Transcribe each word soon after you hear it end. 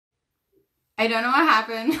I don't know what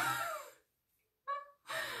happened.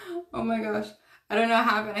 Oh my gosh. I don't know what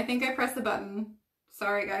happened. I think I pressed the button.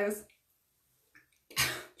 Sorry, guys.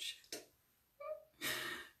 Shit.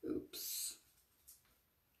 Oops.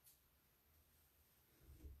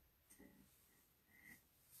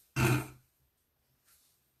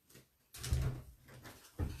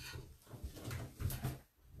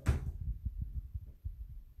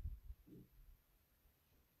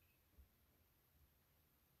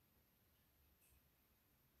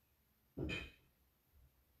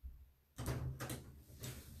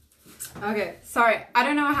 Okay, sorry. I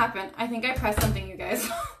don't know what happened. I think I pressed something, you guys.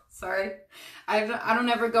 Sorry. I don't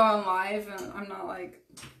ever go on live, and I'm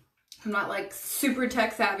not like super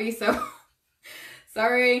tech savvy, so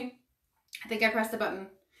sorry. I think I pressed the button.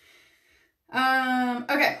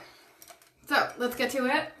 Okay. So let's get to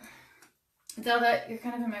it. Zelda, you're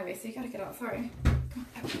kind of in my way, so you gotta get out. Sorry. Come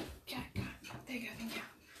on. Yeah. There you go. Thank you.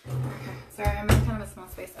 Okay. Sorry, I'm in kind of a small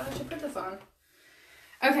space. Oh, I should put this on.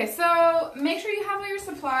 Okay, so make sure you have all your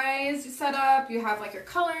supplies set up. You have like your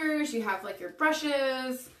colors, you have like your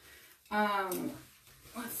brushes.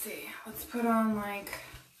 Let's see. Let's put on like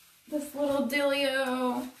this little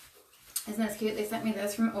dealio. Isn't this cute? They sent me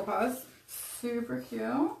this from OPAWZ. Super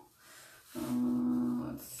cute.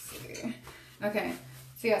 Let's see. Okay,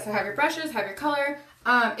 so yeah, so have your brushes, have your color.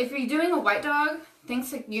 If you're doing a white dog,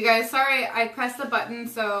 thanks to you guys. Sorry, I pressed the button,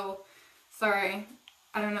 so sorry.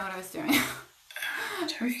 I don't know what I was doing. Hi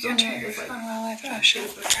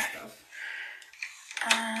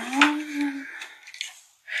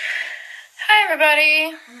everybody.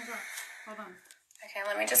 Oh my god, hold on. Okay,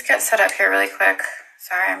 let me just get set up here really quick.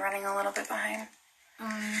 Sorry, I'm running a little bit behind.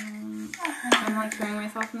 I'm like hearing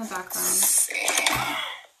myself in the background. Let's see.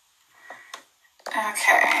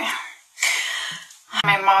 Okay.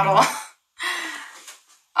 My model.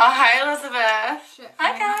 Oh, hi Elizabeth. Shit,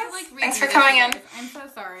 hi guys. Thanks for coming in. I'm so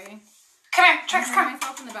sorry. Come here, Trix, come.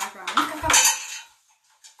 Myself in the background.